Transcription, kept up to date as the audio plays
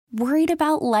Worried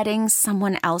about letting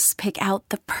someone else pick out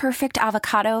the perfect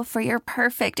avocado for your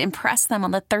perfect impress them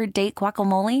on the third date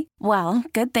guacamole? Well,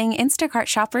 good thing Instacart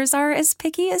shoppers are as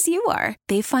picky as you are.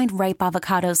 They find ripe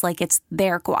avocados like it's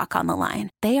their guac on the line.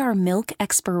 They are milk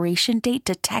expiration date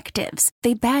detectives.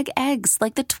 They bag eggs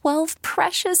like the 12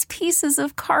 precious pieces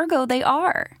of cargo they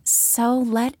are. So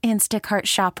let Instacart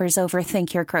shoppers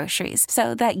overthink your groceries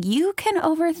so that you can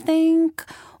overthink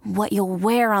what you'll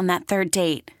wear on that third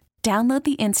date. Download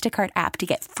the Instacart app to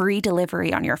get free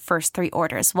delivery on your first 3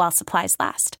 orders while supplies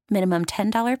last. Minimum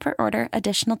 $10 per order.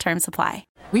 Additional terms apply.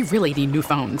 We really need new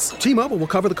phones. T-Mobile will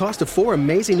cover the cost of 4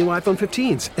 amazing new iPhone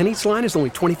 15s, and each line is only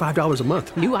 $25 a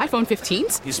month. New iPhone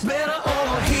 15s? It's better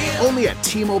over here. Only at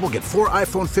T-Mobile, get 4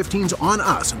 iPhone 15s on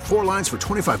us and 4 lines for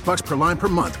 $25 per line per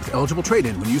month with eligible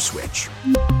trade-in when you switch.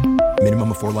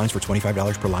 Minimum of 4 lines for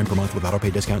 $25 per line per month with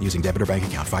autopay discount using debit or bank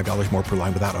account. $5 more per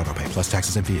line without autopay, plus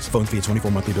taxes and fees. Phone fee at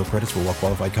 24 monthly bill credits for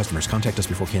well-qualified customers. Contact us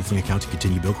before canceling account to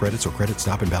continue bill credits or credit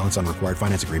stop and balance on required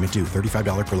finance agreement due.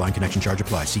 $35 per line connection charge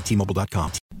applies. See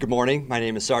T-Mobile.com. Good morning. My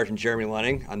name is Sergeant Jeremy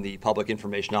Lenning. I'm the Public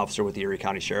Information Officer with the Erie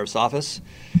County Sheriff's Office.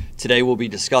 Today we'll be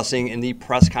discussing in the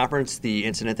press conference the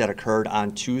incident that occurred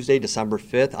on Tuesday, December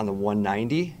 5th on the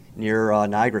 190 near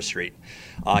Niagara Street.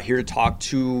 Here to talk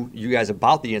to you guys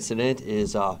about the incident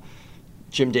is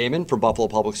Jim Damon from Buffalo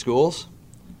Public Schools,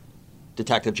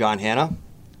 Detective John Hanna,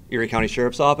 Erie County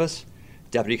Sheriff's Office,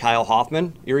 Deputy Kyle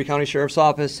Hoffman, Erie County Sheriff's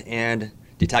Office, and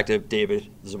Detective David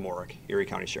Zamorik, Erie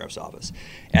County Sheriff's Office.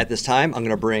 At this time, I'm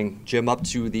going to bring Jim up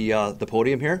to the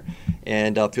podium here,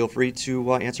 and feel free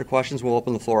to answer questions. We'll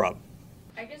open the floor up.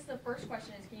 I guess the first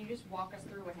question is, can you just walk us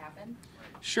through what happened?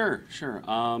 Sure.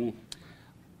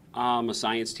 I'm a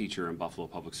science teacher in Buffalo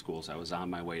Public Schools. I was on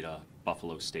my way to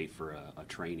Buffalo State for a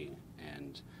training,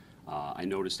 and I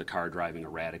noticed a car driving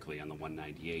erratically on the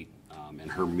 198,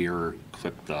 and her mirror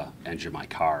clipped the engine of my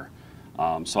car.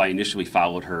 So I initially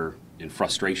followed her in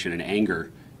frustration and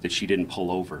anger that she didn't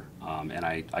pull over, and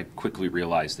I quickly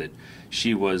realized that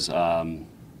she was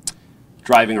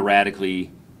driving erratically,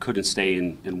 couldn't stay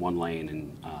in one lane,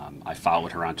 and I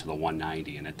followed her onto the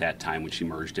 190, and at that time when she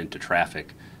merged into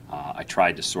traffic, I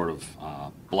tried to sort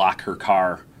of block her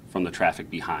car from the traffic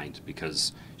behind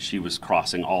because she was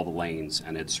crossing all the lanes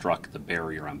and had struck the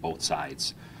barrier on both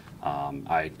sides.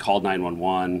 I called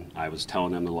 911. I was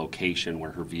telling them the location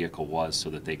where her vehicle was so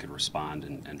that they could respond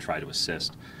and try to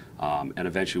assist. And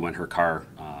eventually when her car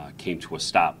came to a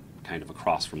stop kind of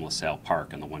across from LaSalle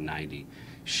Park on the 190,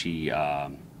 she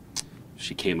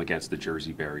came against the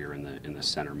Jersey barrier in the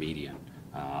center median.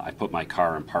 I put my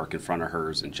car in park in front of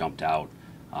hers and jumped out.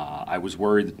 I was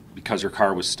worried because her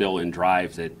car was still in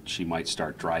drive that she might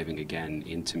start driving again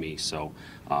into me, so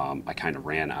I kind of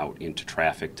ran out into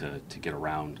traffic to get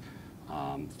around.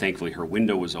 Thankfully, her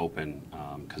window was open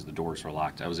because the doors were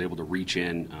locked. I was able to reach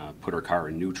in, put her car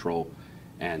in neutral,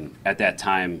 and at that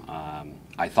time,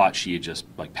 I thought she had just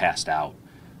passed out.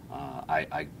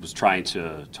 I was trying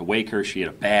to wake her. She had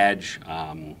a badge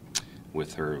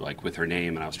with her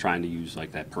name, and I was trying to use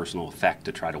that personal effect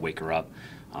to try to wake her up.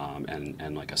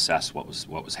 And assess what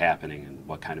was happening and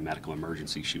what kind of medical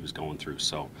emergency she was going through.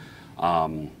 So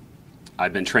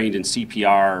I've been trained in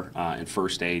CPR and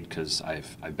first aid because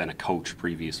I've been a coach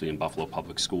previously in Buffalo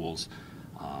Public Schools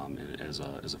as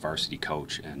a varsity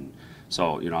coach, and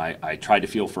so I tried to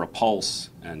feel for a pulse,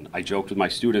 and I joked with my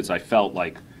students. I felt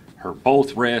her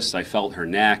both wrists, I felt her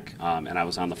neck, and I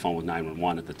was on the phone with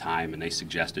 911 at the time, and they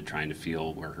suggested trying to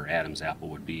feel where her Adam's apple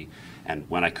would be. And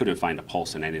when I couldn't find a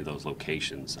pulse in any of those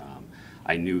locations,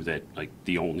 I knew that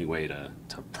the only way to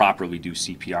properly do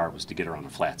CPR was to get her on a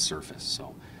flat surface.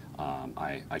 So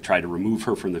I tried to remove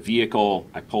her from the vehicle,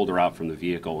 I pulled her out from the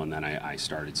vehicle, and then I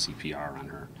started CPR on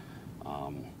her.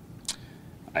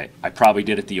 I probably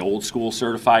did it the old school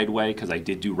certified way because I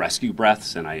did do rescue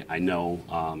breaths, and I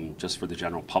know, just for the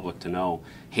general public to know,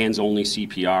 hands-only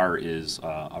CPR is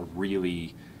a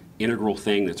really integral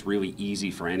thing that's really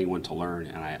easy for anyone to learn,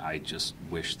 and I just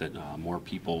wish that more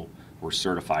people were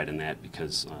certified in that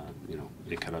because,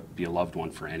 it could be a loved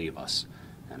one for any of us,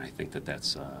 and I think that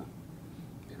that's,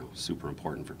 super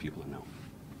important for people to know.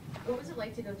 What was it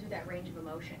like to go through that range of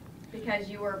emotion? Because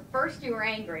you were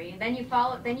angry, then you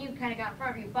kind of got in front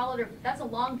of her, you followed her. That's a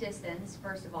long distance,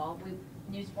 first of all.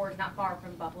 Newsport's not far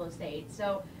from Buffalo State.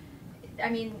 So,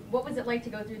 what was it like to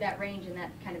go through that range in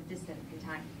that kind of distance in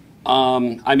time?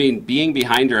 Being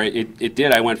behind her, it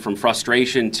did. I went from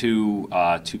frustration to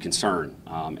concern.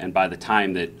 And by the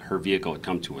time that her vehicle had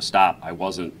come to a stop, I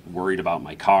wasn't worried about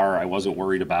my car. I wasn't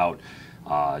worried about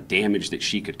damage that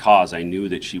she could cause. I knew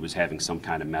that she was having some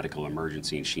kind of medical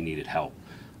emergency and she needed help.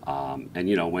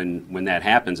 When that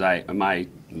happens, my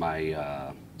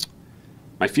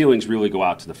my feelings really go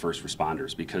out to the first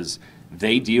responders, because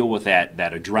they deal with that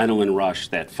adrenaline rush,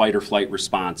 that fight or flight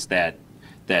response, that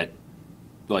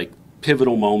like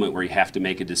pivotal moment where you have to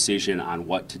make a decision on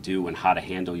what to do and how to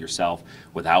handle yourself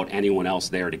without anyone else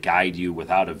there to guide you,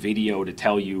 without a video to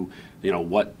tell you,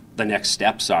 what the next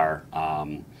steps are.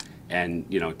 And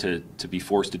to be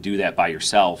forced to do that by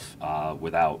yourself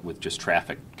with just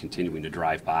traffic continuing to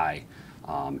drive by,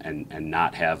 and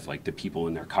not have like the people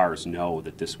in their cars know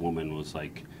that this woman was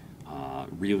like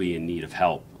really in need of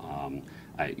help.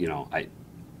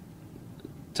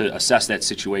 To assess that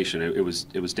situation, it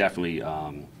was definitely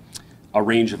a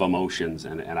range of emotions,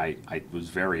 and I was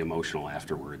very emotional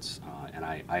afterwards. And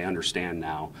I understand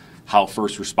now how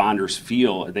first responders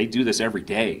feel. They do this every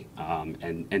day,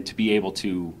 and to be able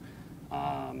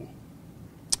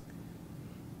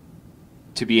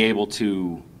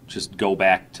to just go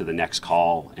back to the next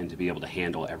call and to be able to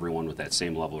handle everyone with that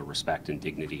same level of respect and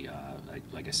dignity.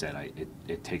 Like I said,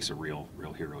 it takes a real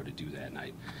hero to do that,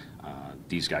 and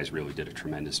these guys really did a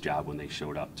tremendous job when they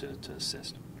showed up to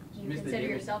assist. Do you consider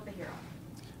yourself a hero?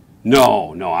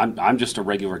 No, I'm just a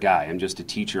regular guy. I'm just a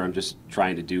teacher. I'm just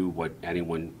trying to do what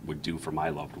anyone would do for my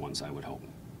loved ones, I would hope.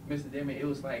 Mr. Damon, it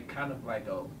was like kind of like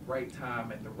a right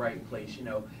time at the right place,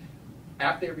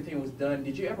 After everything was done,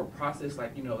 did you ever process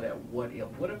that what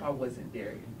if I wasn't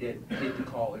there and did the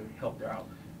call and helped her out?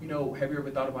 Have you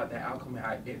ever thought about that outcome,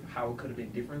 how it could have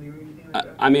been differently or anything like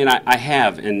that? I mean, I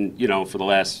have, and for the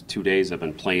last 2 days I've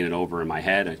been playing it over in my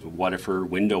head. What if her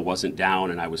window wasn't down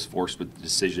and I was forced with the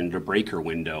decision to break her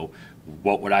window?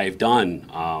 What would I have done?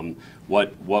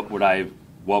 What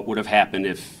would have happened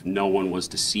if no one was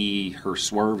to see her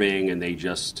swerving and they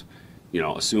just,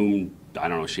 assumed, I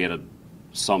don't know, she had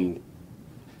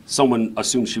someone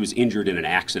assumed she was injured in an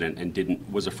accident and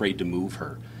was afraid to move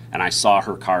her. And I saw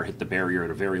her car hit the barrier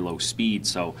at a very low speed,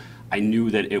 so I knew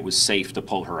that it was safe to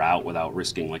pull her out without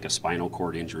risking like a spinal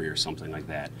cord injury or something like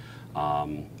that.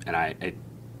 It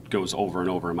goes over and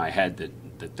over in my head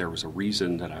that there was a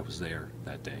reason that I was there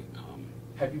that day.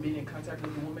 Have you been in contact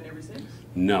with the woman ever since?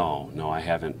 No, I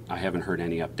haven't. I haven't heard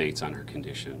any updates on her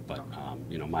condition, but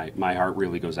my heart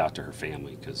really goes out to her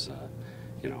family, because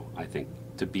I think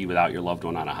to be without your loved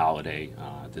one on a holiday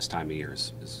this time of year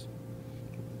is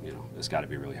it's got to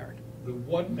be really hard. The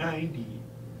 190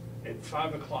 at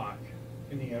 5 o'clock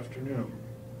in the afternoon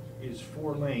is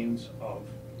 4 lanes of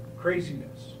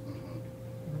craziness.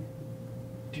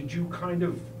 Did you kind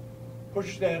of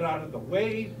push that out of the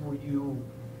way? Were you,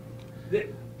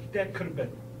 that could have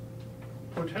been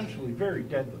potentially very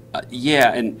deadly.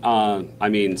 Yeah, and I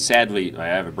mean, sadly, I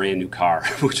have a brand new car,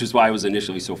 which is why I was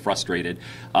initially so frustrated.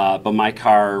 But my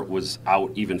car was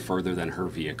out even further than her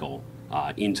vehicle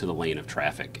into the lane of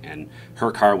traffic, and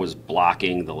her car was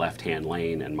blocking the left-hand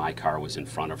lane, and my car was in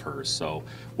front of hers. So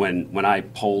when I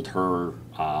pulled her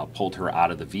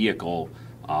out of the vehicle,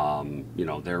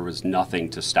 there was nothing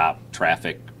to stop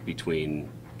traffic between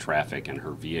traffic and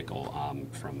her vehicle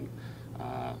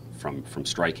from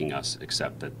striking us,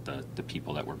 except that the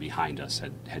people that were behind us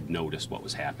had noticed what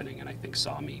was happening and I think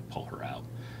saw me pull her out.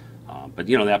 But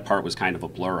that part was kind of a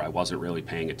blur. I wasn't really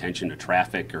paying attention to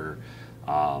traffic or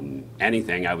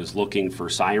anything. I was looking for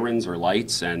sirens or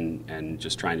lights and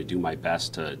just trying to do my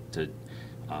best to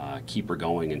keep her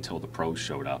going until the pros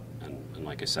showed up. And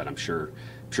like I said, I'm sure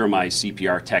my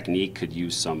CPR technique could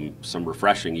use some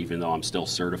refreshing, even though I'm still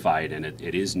certified and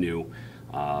it is new.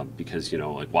 Because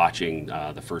like watching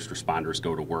the first responders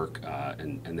go to work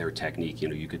and their technique,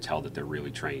 you could tell that they're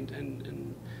really trained,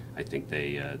 and I think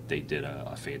they did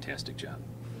a fantastic job.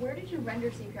 Where did you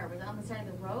render CPR? Was it on the side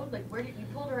of the road? Like where did you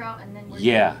pulled her out and then?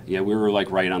 Yeah, we were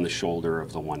like right on the shoulder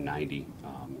of the 190,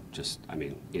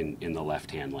 in the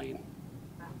left-hand lane.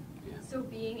 Wow. Yeah. So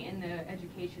being in the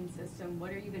education system,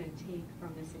 what are you going to take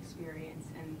from this experience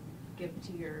and give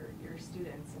to your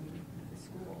students and the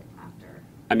school after?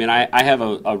 I mean, I have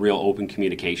a real open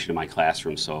communication in my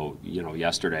classroom. So,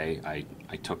 yesterday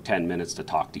I took 10 minutes to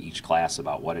talk to each class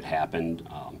about what had happened.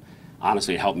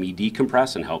 Honestly, it helped me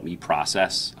decompress and helped me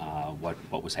process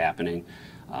what was happening.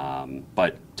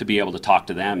 But to be able to talk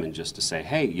to them and just to say,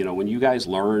 hey, when you guys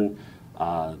learn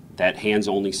that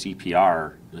hands-only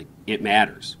CPR, like it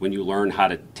matters. When you learn how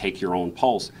to take your own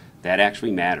pulse, that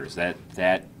actually matters.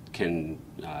 That can,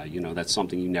 that's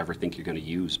something you never think you're going to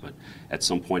use, but at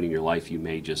some point in your life you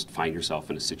may just find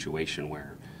yourself in a situation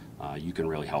where you can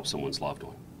really help someone's loved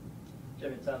one.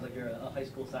 Jim, it sounds like you're a high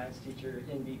school science teacher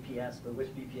in BPS, but which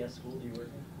BPS school do you work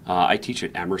in? I teach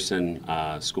at Emerson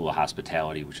School of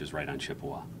Hospitality, which is right on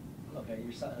Chippewa. Okay,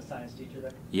 you're a science teacher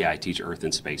there? Yeah, I teach Earth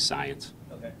and Space Science.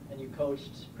 Okay, and you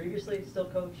coached previously, still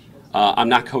coach? I'm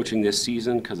not coaching this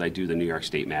season because I do the New York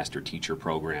State Master Teacher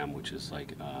Program, which is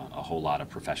like a whole lot of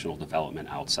professional development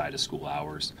outside of school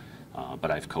hours.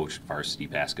 But I've coached varsity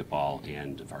basketball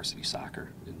and varsity soccer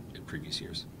in previous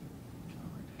years.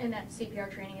 And that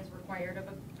CPR training is required of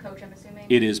a coach, I'm assuming?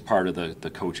 It is part of the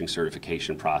coaching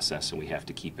certification process, and we have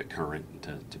to keep it current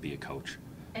to be a coach.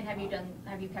 And have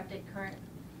you kept it current?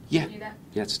 Yeah, To do that?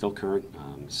 yeah, it's still current.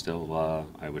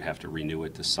 I would have to renew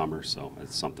it this summer, so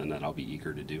it's something that I'll be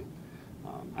eager to do.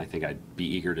 I think I'd be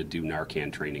eager to do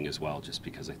Narcan training as well, just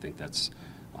because I think that's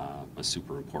a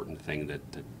super important thing that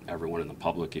everyone in the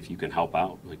public, if you can help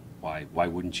out, like why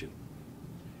wouldn't you?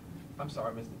 I'm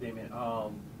sorry, Mr. Damon.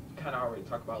 Kind of already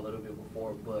talked about a little bit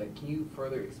before, but can you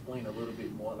further explain a little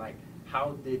bit more? Like,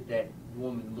 how did that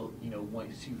woman look?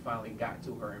 Once you finally got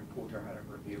to her and pulled her out of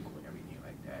her vehicle and everything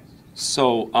like that.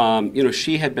 So,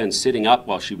 she had been sitting up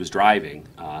while she was driving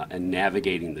and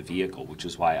navigating the vehicle, which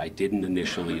is why I didn't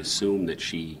initially assume that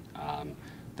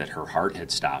that her heart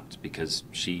had stopped, because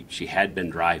she had been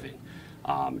driving,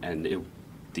 and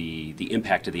the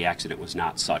impact of the accident was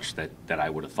not such that I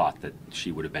would have thought that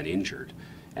she would have been injured.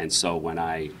 And so when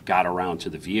I got around to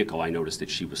the vehicle, I noticed that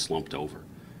she was slumped over.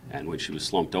 And when she was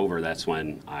slumped over, that's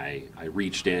when I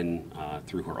reached in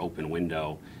through her open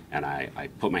window, and I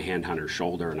put my hand on her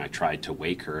shoulder, and I tried to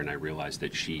wake her, and I realized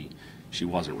that she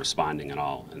wasn't responding at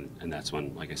all. And that's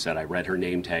when, like I said, I read her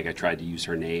name tag. I tried to use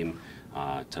her name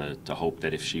to hope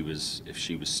that if she was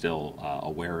still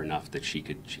aware enough that she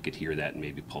could hear that and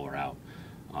maybe pull her out.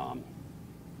 How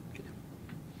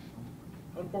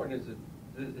important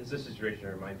is this situation to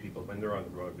remind people when they're on the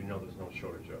road? We know there's no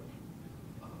shortage of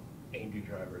angry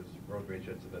drivers, road rage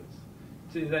incidents.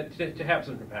 To have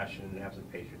some compassion and have some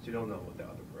patience. You don't know what the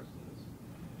other person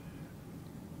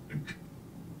is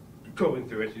going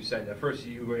through. As you said, at first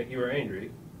you were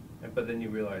angry, but then you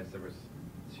realized there was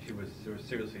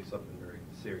seriously something very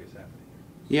serious happening.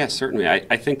 Yeah, certainly.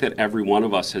 I think that every one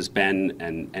of us has been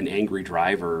an angry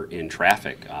driver in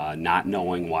traffic, not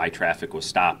knowing why traffic was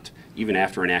stopped. Even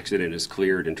after an accident is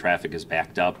cleared and traffic is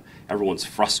backed up, everyone's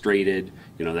frustrated.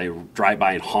 They drive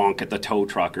by and honk at the tow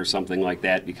truck or something like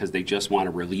that because they just want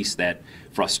to release that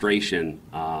frustration.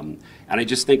 And I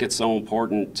just think it's so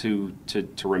important to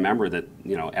remember that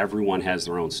everyone has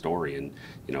their own story,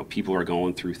 and people are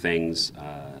going through things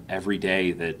every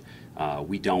day that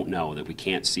we don't know, that we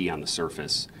can't see on the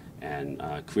surface. And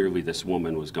clearly this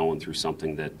woman was going through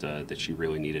something that she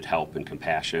really needed help and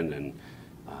compassion. And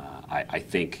I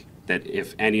think that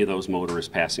if any of those motorists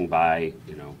passing by,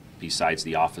 besides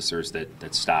the officers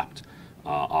that stopped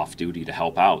off duty to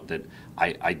help out, that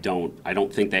I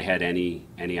don't think they had any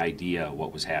idea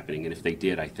what was happening. And if they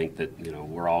did, I think that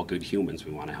we're all good humans.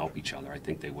 We want to help each other. I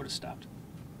think they would have stopped.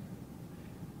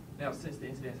 Now, since the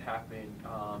incident happened,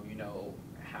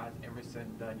 has Emerson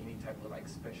done any type of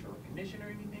special recognition or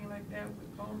anything like that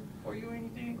for you or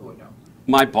anything, or no?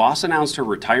 My boss announced her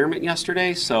retirement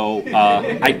yesterday, so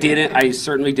I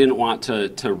certainly didn't want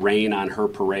to rain on her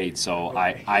parade, so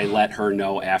I let her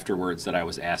know afterwards that I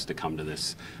was asked to come to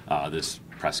this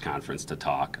press conference to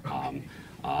talk.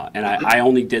 And I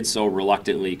only did so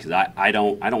reluctantly because I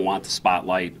don't want the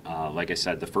spotlight. Like I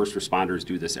said, the first responders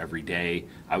do this every day.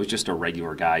 I was just a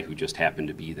regular guy who just happened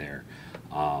to be there.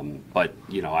 But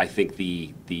I think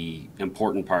the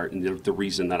important part and the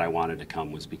reason that I wanted to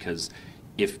come was because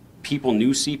if people knew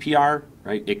CPR,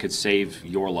 right, it could save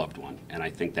your loved one. And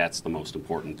I think that's the most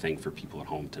important thing for people at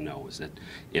home to know, is that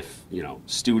if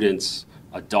students,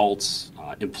 adults,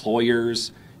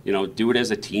 employers, do it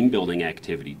as a team building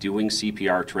activity. Doing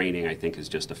CPR training, I think, is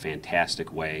just a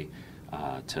fantastic way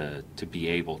to be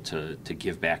able to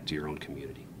give back to your own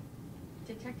community.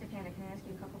 Detective Hannah, can I ask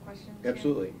you a couple questions?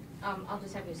 Absolutely. I'll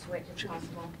just have you switch if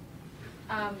possible.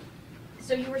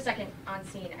 So you were second on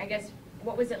scene. I guess,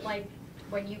 what was it like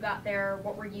when you got there?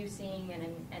 What were you seeing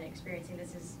and experiencing?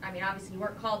 Obviously you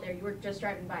weren't called there. You were just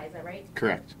driving by, is that right?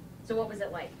 Correct. So what was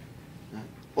it like?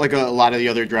 Like a lot of the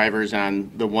other drivers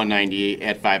on the 190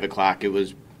 at 5 o'clock, it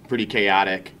was pretty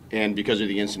chaotic. And because of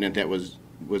the incident that was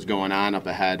going on up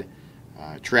ahead,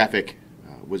 traffic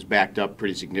was backed up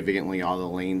pretty significantly. All the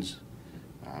lanes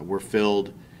were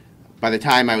filled. By the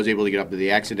time I was able to get up to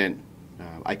the accident,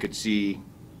 I could see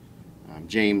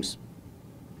James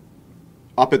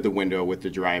up at the window with the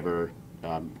driver,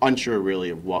 unsure really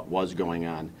of what was going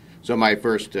on. So my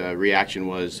first reaction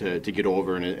was to get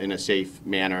over in a safe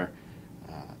manner.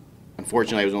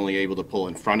 Unfortunately, I was only able to pull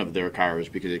in front of their cars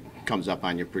because it comes up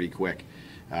on you pretty quick.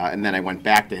 And then I went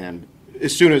back to him.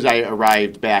 As soon as I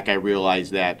arrived back, I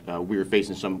realized that we were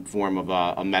facing some form of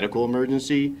a medical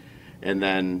emergency. And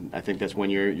then I think that's when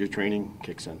your training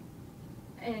kicks in.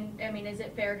 And, is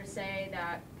it fair to say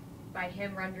that by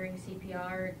him rendering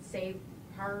CPR saved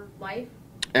her life?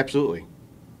 Absolutely.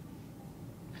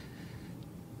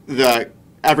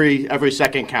 Every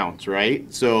second counts,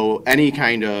 right? So any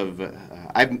kind of,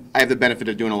 I have the benefit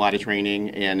of doing a lot of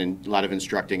training and a lot of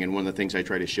instructing, and one of the things I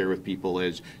try to share with people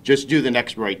is just do the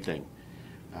next right thing.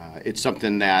 It's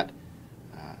something that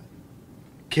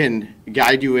can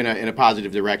guide you in a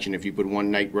positive direction. If you put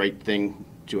one right thing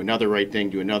to another right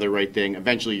thing, to another right thing,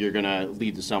 eventually you're going to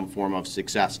lead to some form of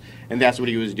success. And that's what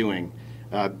he was doing.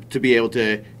 To be able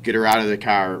to get her out of the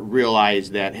car,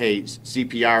 realize that, hey,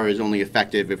 CPR is only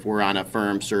effective if we're on a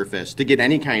firm surface, to get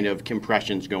any kind of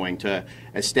compressions going, to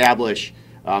establish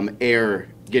air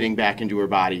getting back into her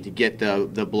body, to get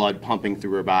the blood pumping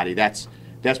through her body. That's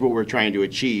what we're trying to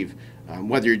achieve.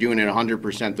 Whether you're doing it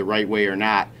 100% the right way or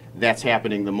not, that's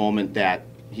happening the moment that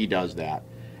he does that.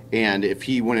 And if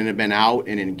he wouldn't have been out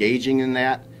and engaging in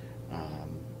that,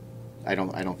 I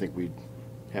don't think we'd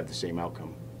have the same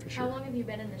outcome. How long have you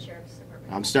been in the Sheriff's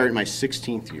Department? I'm starting my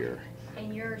 16th year.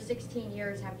 In your 16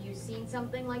 years, have you seen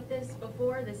something like this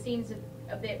before? This seems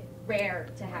a bit rare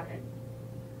to happen.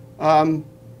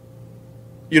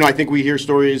 I think we hear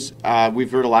stories,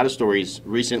 we've heard a lot of stories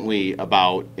recently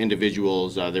about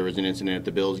individuals. There was an incident at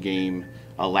the Bills game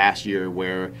last year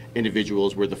where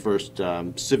individuals were the first,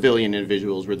 civilian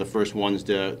individuals were the first ones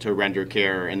to render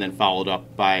care, and then followed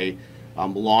up by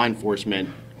law enforcement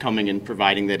coming and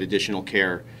providing that additional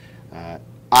care.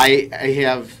 I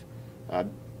have,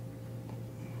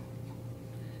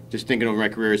 just thinking over my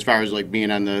career, as far as like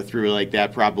being on the through like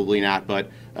that, probably not,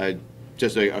 but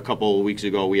just a couple of weeks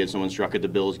ago we had someone struck at the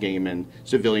Bills game, and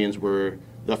civilians were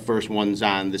the first ones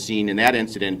on the scene in that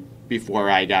incident. Before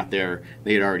I got there,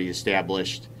 they had already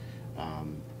established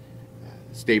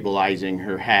stabilizing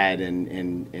her head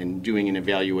and doing an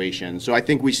evaluation. So I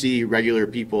think we see regular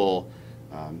people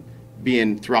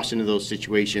being thrust into those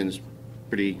situations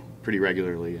pretty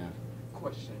regularly. Yeah.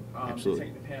 Question. Absolutely.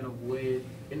 To take the panel, with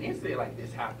an incident like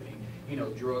this happening,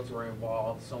 drugs were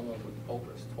involved, someone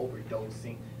was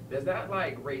overdosing. Does that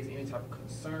raise any type of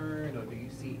concern, or do you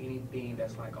see anything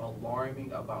that's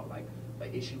alarming about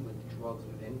an issue with drugs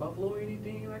within Buffalo or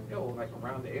anything like that, or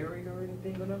around the area or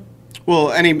anything or no?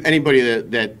 Well, anybody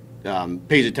that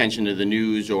pays attention to the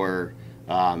news or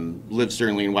lives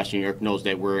certainly in Western New York knows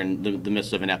that we're in the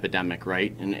midst of an epidemic,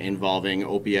 right, involving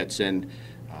opiates. And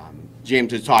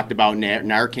James has talked about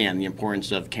Narcan, the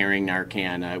importance of carrying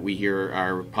Narcan. We hear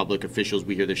our public officials,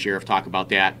 we hear the sheriff talk about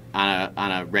that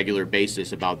on a regular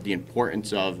basis, about the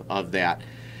importance of that.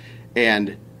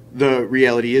 And the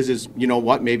reality is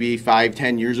maybe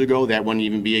 5-10 years ago that wouldn't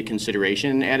even be a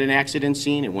consideration at an accident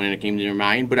scene. It wouldn't have came to your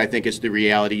mind, but I think it's the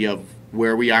reality of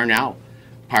where we are now.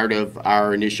 Part of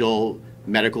our initial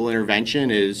medical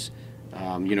intervention is,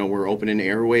 we're opening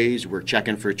airways, we're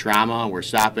checking for trauma, we're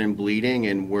stopping bleeding,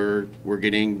 and we're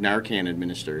getting Narcan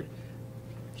administered.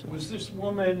 So. Was this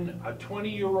woman a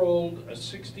 20-year-old, a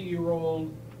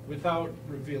 60-year-old? Without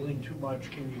revealing too much,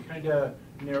 can you kind of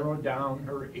narrow down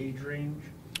her age range?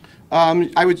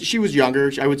 She was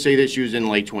younger. I would say that she was in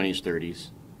late 20s, 30s.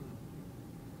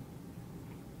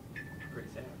 Pretty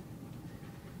sad.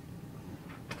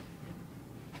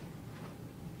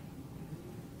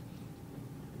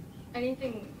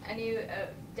 Any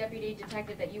deputy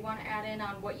detective that you want to add in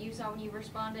on what you saw when you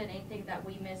responded? Anything that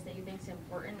we missed that you think is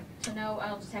important to know?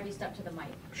 I'll just have you step to the mic.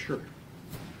 Sure.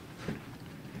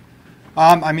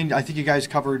 I think you guys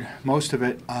covered most of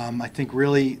it. I think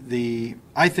really the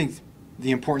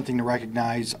important thing to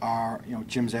recognize are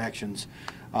Jim's actions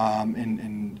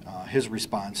and his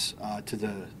response to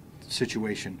the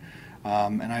situation.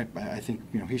 And I think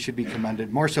he should be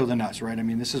commended more so than us, right?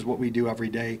 This is what we do every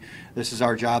day. This is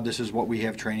our job. This is what we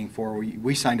have training for.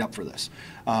 We signed up for this.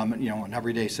 An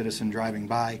everyday citizen driving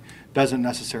by doesn't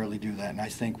necessarily do that. And I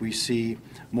think we see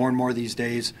more and more these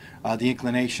days the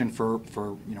inclination for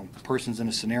persons in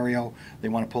a scenario, they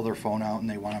want to pull their phone out and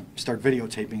they want to start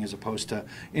videotaping as opposed to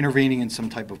intervening in some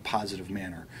type of positive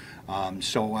manner.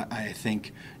 So I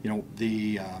think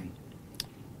the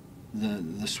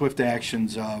swift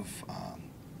actions of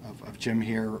Jim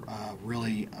here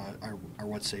really are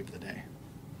what saved the day.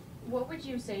 What would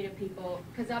you say to people,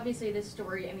 because obviously this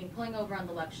story, pulling over on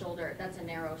the left shoulder, that's a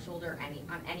narrow shoulder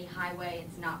on any highway,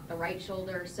 it's not the right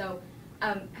shoulder. So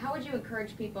how would you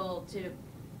encourage people to,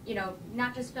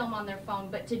 not just film on their phone,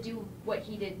 but to do what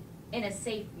he did in a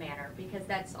safe manner, because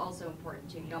that's also important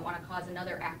too. You don't want to cause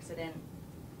another accident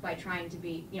by trying to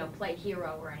be, play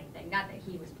hero or anything. Not that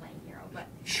he was playing hero, but.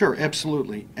 Sure,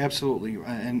 absolutely, absolutely.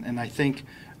 And I think,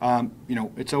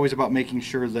 it's always about making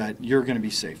sure that you're going to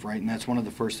be safe, right? And that's one of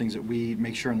the first things that we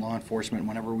make sure in law enforcement,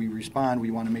 whenever we respond,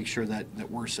 we want to make sure that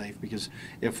we're safe. Because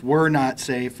if we're not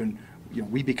safe and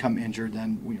we become injured,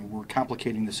 then we're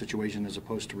complicating the situation as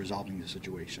opposed to resolving the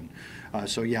situation.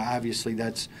 So yeah, obviously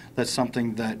that's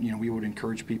something that we would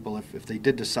encourage people, if they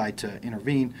did decide to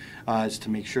intervene, is to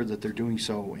make sure that they're doing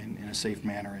so in a safe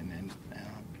manner, and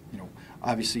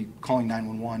obviously calling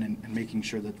 911 and making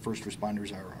sure that first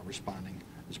responders are responding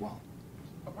as well.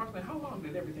 Approximately how long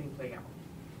did everything play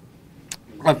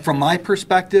out? From my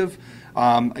perspective,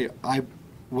 I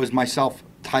was myself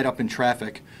tied up in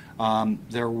traffic.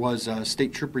 There was a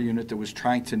state trooper unit that was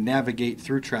trying to navigate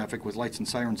through traffic with lights and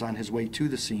sirens on his way to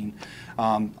the scene.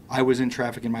 I was in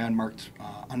traffic in my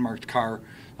unmarked car.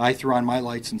 I threw on my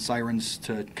lights and sirens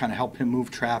to kind of help him move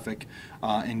traffic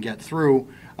and get through.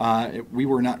 We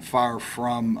were not far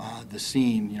from the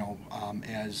scene,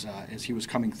 as he was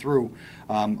coming through.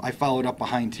 I followed up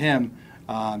behind him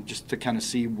just to kind of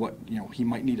see what he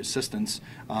might need assistance,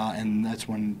 and that's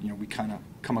when we kind of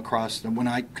come across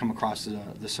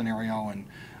the scenario and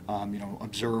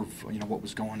observe what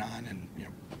was going on, and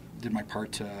did my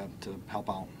part to help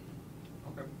out.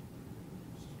 Okay.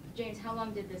 James, how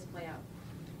long did this play out?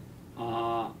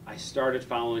 I started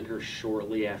following her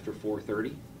shortly after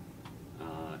 4:30,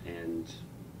 and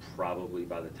probably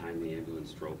by the time the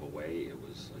ambulance drove away, it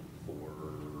was like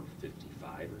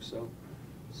 4:55 or so.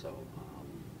 So,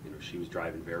 she was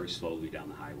driving very slowly down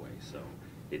the highway, so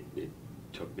it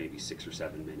took maybe 6 or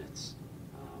 7 minutes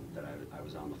that I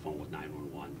was on the phone with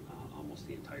 911 almost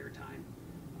the entire time.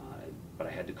 But I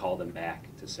had to call them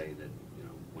back to say that,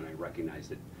 when I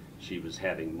recognized that she was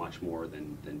having much more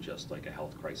than just like a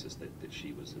health crisis, that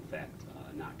she was in fact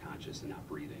not conscious and not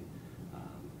breathing.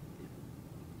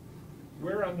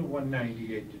 Where on the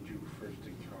 198 did you first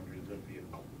encounter the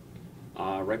vehicle?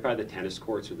 Right by the tennis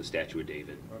courts or the Statue of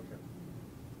David. Okay.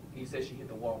 You said she hit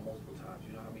the wall multiple times.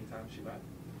 You know how many times she might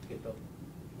hit the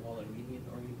wall in median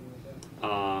or anything like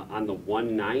that? On the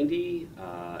 190,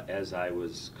 as I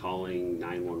was calling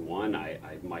 911, I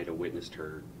might have witnessed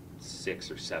her 6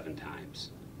 or 7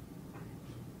 times.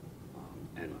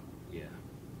 And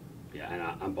and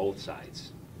on both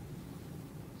sides.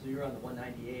 So you were on the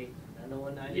 198 and the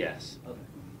 190? Yes. Okay.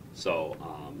 So,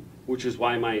 which is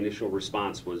why my initial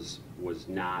response was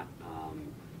not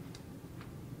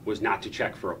to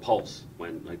check for a pulse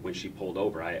when she pulled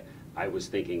over. I was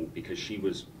thinking, because she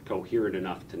was coherent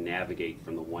enough to navigate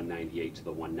from the 198 to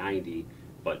the 190,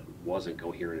 but wasn't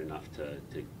coherent enough to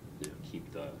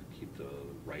keep the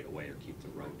right of way or keep the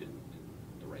road in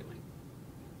the right lane.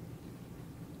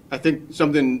 I think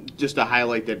something just to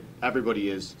highlight that everybody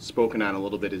has spoken on a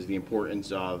little bit is the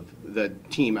importance of the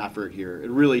team effort here. It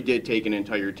really did take an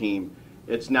entire team.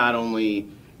 It's not only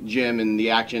Jim and the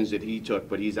actions that he took,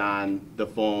 but he's on the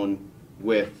phone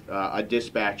with a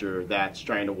dispatcher that's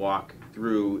trying to walk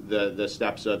through the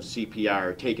steps of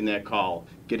CPR, taking that call,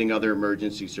 getting other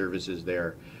emergency services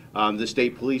there. The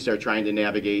state police are trying to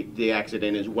navigate the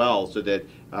accident as well so that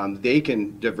they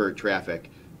can divert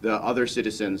traffic. The other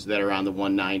citizens that are on the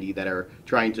 190 that are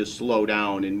trying to slow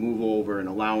down and move over and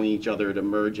allowing each other to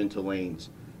merge into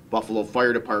lanes. Buffalo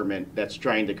Fire Department that's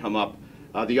trying to come up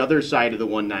the other side of the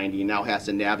 190 now has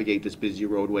to navigate this busy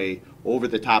roadway over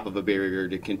the top of a barrier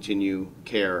to continue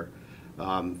care.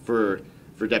 For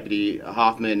Deputy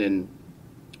Hoffman and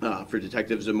for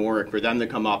Detective Zamorik, for them to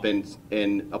come up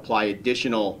and apply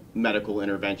additional medical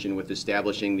intervention with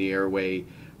establishing the airway.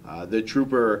 The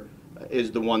trooper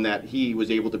is the one that he was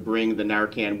able to bring the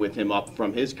Narcan with him up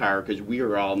from his car, because we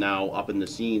are all now up in the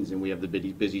scenes and we have the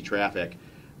busy traffic.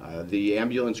 The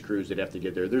ambulance crews that have to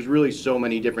get there. There's really so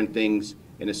many different things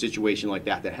in a situation like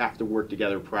that have to work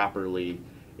together properly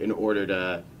in order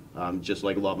to just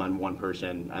like love on one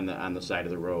person on the side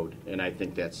of the road. And I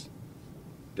think that's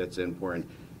important.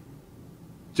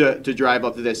 To drive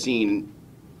up to that scene,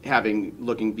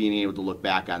 being able to look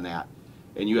back on that,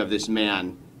 and you have this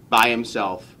man by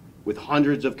himself with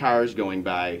hundreds of cars going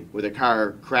by, with a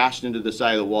car crashed into the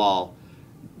side of the wall,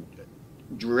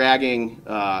 dragging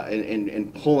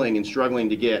and pulling and struggling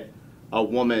to get a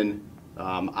woman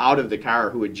out of the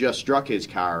car who had just struck his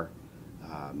car.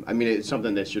 I mean, it's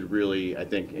something that should really, I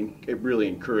think, it really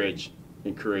encourage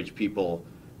people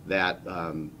that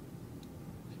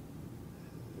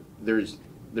there's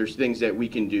things that we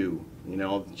can do,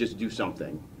 just do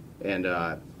something. And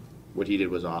what he did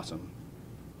was awesome.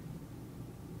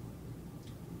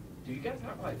 Do you guys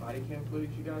have like body cam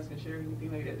footage you guys can share,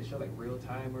 anything like that to show like real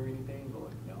time or anything, or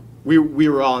no? We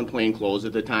were all in plain clothes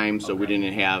at the time, so we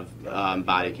didn't have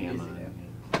body cam on.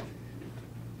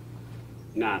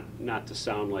 not to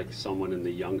sound like someone in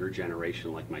the younger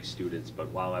generation like my students, but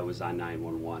while I was on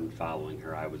 911 following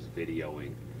her, I was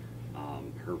videoing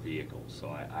her vehicle. So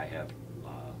I have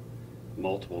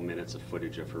multiple minutes of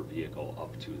footage of her vehicle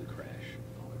up to the crash.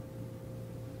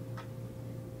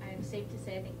 I'm safe to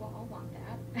say I think we'll all want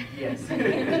that. Yes.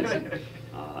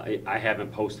 I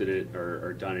haven't posted it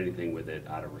or done anything with it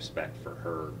out of respect for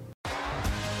her.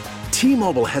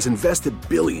 T-Mobile has invested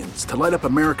billions to light up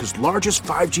America's largest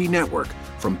 5G network,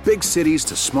 from big cities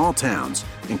to small towns,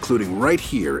 including right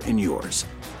here in yours.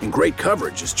 And great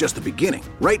coverage is just the beginning.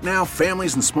 Right now,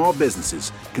 families and small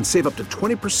businesses can save up to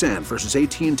 20% versus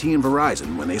AT&T and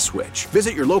Verizon when they switch.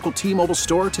 Visit your local T-Mobile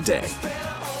store today.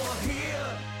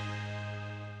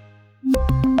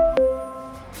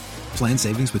 Plan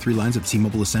savings with 3 lines of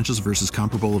T-Mobile Essentials versus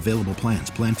comparable available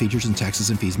plans. Plan features and taxes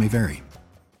and fees may vary.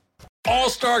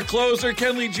 All-star closer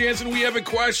Kenley Jansen, we have a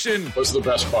question. What's the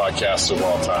best podcast of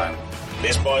all time?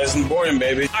 Baseball isn't boring,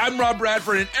 baby. I'm Rob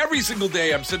Bradford, and every single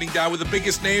day I'm sitting down with the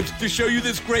biggest names to show you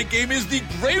this great game is the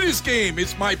greatest game.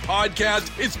 It's my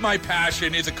podcast. It's my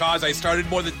passion. It's a cause I started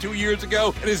more than 2 years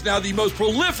ago and is now the most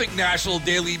prolific national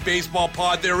daily baseball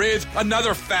pod there is.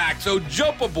 Another fact, so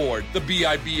jump aboard the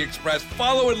BIB Express.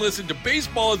 Follow and listen to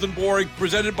Baseball Isn't Boring,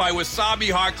 presented by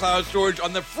Wasabi Hot Cloud Storage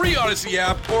on the free Odyssey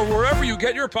app or wherever you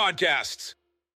get your podcasts.